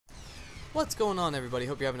What's going on, everybody?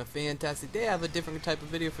 Hope you're having a fantastic day. I have a different type of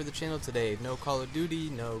video for the channel today. No Call of Duty,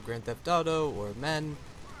 no Grand Theft Auto or Men,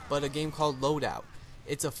 but a game called Loadout.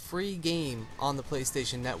 It's a free game on the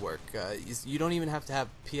PlayStation Network. You don't even have to have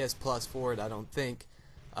PS Plus for it, I don't think.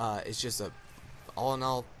 It's just a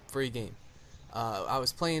all-in-all free game. I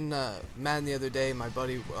was playing Madden the other day. My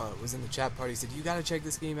buddy was in the chat party. He said, "You gotta check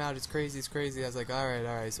this game out. It's crazy, it's crazy." I was like,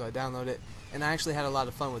 alright. So I downloaded it, and I actually had a lot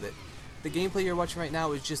of fun with it. The gameplay you're watching right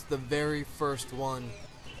now is just the very first one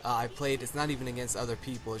I played. It's not even against other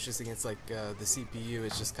people. It's just against like the CPU.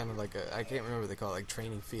 It's just kind of like I can't remember what they call it, like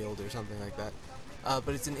training field or something like that.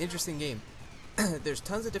 But it's an interesting game. There's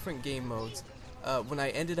tons of different game modes. When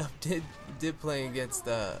I ended up did playing against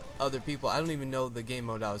other people, I don't even know the game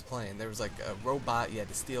mode I was playing. There was like a robot, you had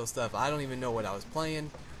to steal stuff. I don't even know what I was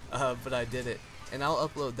playing, but I did it, and I'll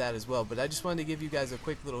upload that as well. But I just wanted to give you guys a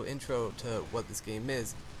quick little intro to what this game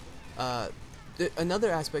is. Another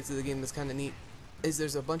aspect of the game that's kind of neat is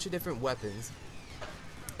there's a bunch of different weapons,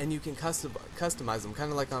 and you can customize them, kind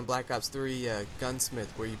of like on Black Ops 3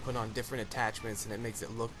 Gunsmith, where you put on different attachments and it makes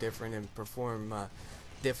it look different and perform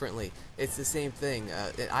differently. It's the same thing.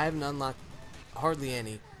 I haven't unlocked hardly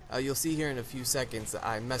any. You'll see here in a few seconds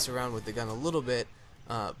I mess around with the gun a little bit,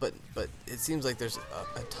 but it seems like there's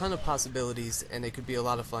a ton of possibilities, and it could be a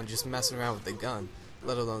lot of fun just messing around with the gun,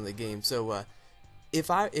 let alone the game. So if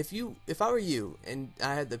I were you and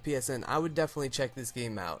I had the PSN, I would definitely check this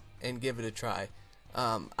game out and give it a try.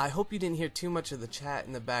 I hope you didn't hear too much of the chat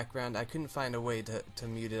in the background. I couldn't find a way to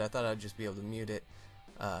mute it. I thought I'd just be able to mute it,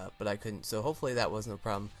 but I couldn't, so hopefully that wasn't a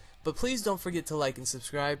problem. But please don't forget to like and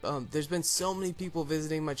subscribe. There's been so many people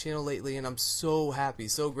visiting my channel lately, and I'm so happy,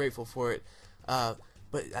 so grateful for it.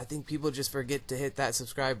 But I think people just forget to hit that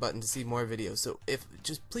subscribe button to see more videos. So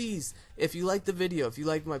please, if you like the video, if you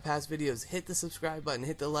like my past videos, hit the subscribe button,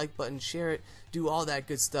 hit the like button, share it, do all that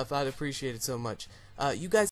good stuff. I'd appreciate it so much. You guys